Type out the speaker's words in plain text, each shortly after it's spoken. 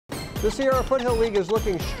The Sierra Foothill League is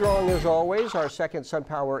looking strong as always. Our second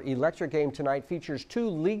SunPower Electric game tonight features two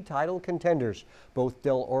league title contenders, both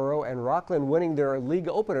Del Oro and Rocklin winning their league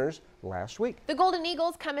openers last week. The Golden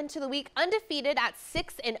Eagles come into the week undefeated at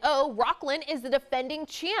 6-0. Rocklin is the defending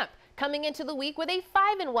champ, coming into the week with a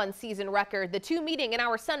 5-1 season record. The two meeting in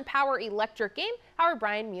our SunPower Electric game. Our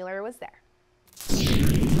Brian Mueller was there.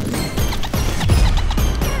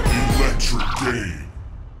 Electric game.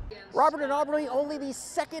 Robert and Aubrey, only the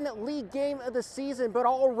second league game of the season, but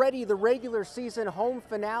already the regular season home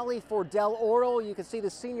finale for Del Oro. You can see the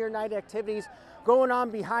senior night activities going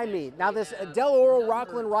on behind me. Now, this Del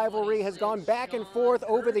Oro-Rocklin rivalry has gone back and forth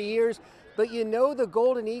over the years, but you know the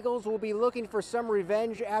Golden Eagles will be looking for some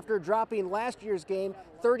revenge after dropping last year's game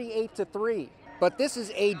 38-3. But this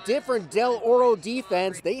is a different Del Oro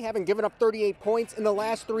defense. They haven't given up 38 points in the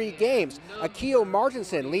last 3 games. Akio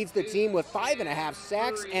Martinson leads the team with 5.5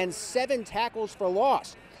 sacks and 7 tackles for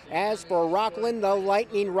loss. As for Rocklin, the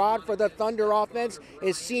lightning rod for the Thunder offense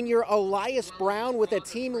is senior Elias Brown with a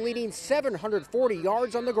team-leading 740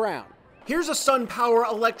 yards on the ground. Here's a SunPower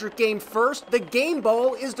Electric game first. The game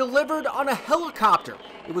ball is delivered on a helicopter.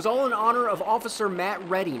 It was all in honor of Officer Matt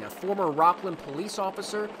Redding, a former Rocklin police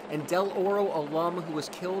officer and Del Oro alum who was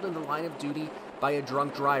killed in the line of duty by a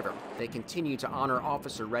drunk driver. They continue to honor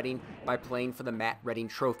Officer Redding by playing for the Matt Redding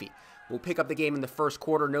Trophy. We'll pick up the game in the first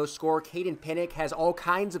quarter, no score. CADEN PINNICK has all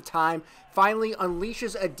kinds of time, finally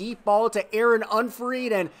unleashes a deep ball to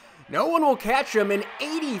UNFRIED, and no one will catch him. An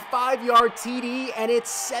 85-yard TD, and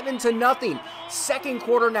it's 7-0. Second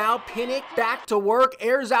quarter now, Pinnick back to work,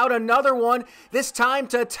 airs out another one, this time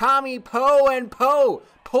to Tommy Poe, and Poe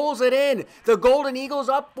pulls it in. The Golden Eagles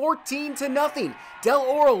up 14-0. Del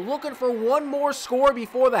Oro looking for one more score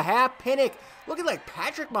before the half. Pinnick looking like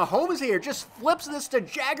Patrick Mahomes here, just flips this to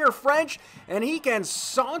Jagger French, and he can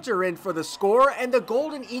saunter in for the score, and the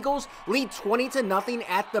Golden Eagles lead 20-0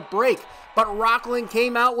 at the break. But Rocklin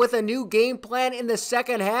came out with a new game plan in the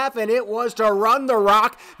second half, and it was to run the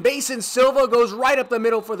rock. Mason Silva goes right up the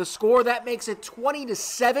middle for the score. That makes it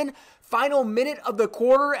 20-7. Final minute of the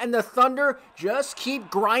quarter, and the Thunder just keep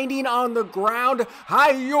grinding on the ground.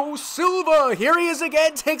 Hi-yo, Silva! Here he is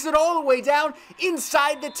again, takes it all the way down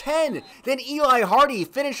inside the 10. Then Eli Hardy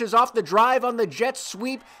finishes off the drive on the jet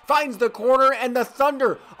sweep, finds the corner, and the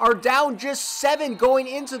Thunder are down just 7 going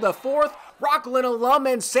into the fourth. Rocklin alum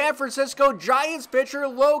and San Francisco Giants pitcher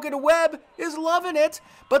Logan Webb is loving it.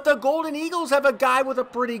 But the Golden Eagles have a guy with a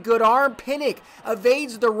pretty good arm. Pinnick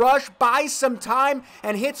evades the rush, buys some time,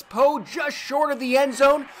 and hits Poe just short of the end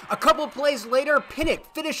zone. A couple plays later, Pinnick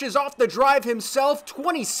finishes off the drive himself,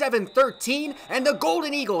 27-13, and the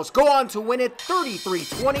Golden Eagles go on to win it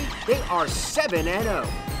 33-20. They are 7-0.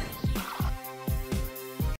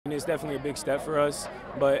 It's definitely a big step for us,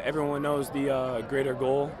 but everyone knows the greater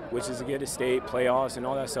goal, which is to get to state, playoffs, and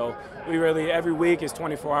all that. So we really, every week is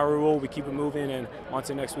 24-hour rule. We keep it moving, and on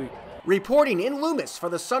to next week. Reporting in Loomis for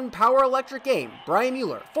the SunPower Electric game, Brian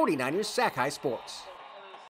Mueller, 49ers sac-hi Sports.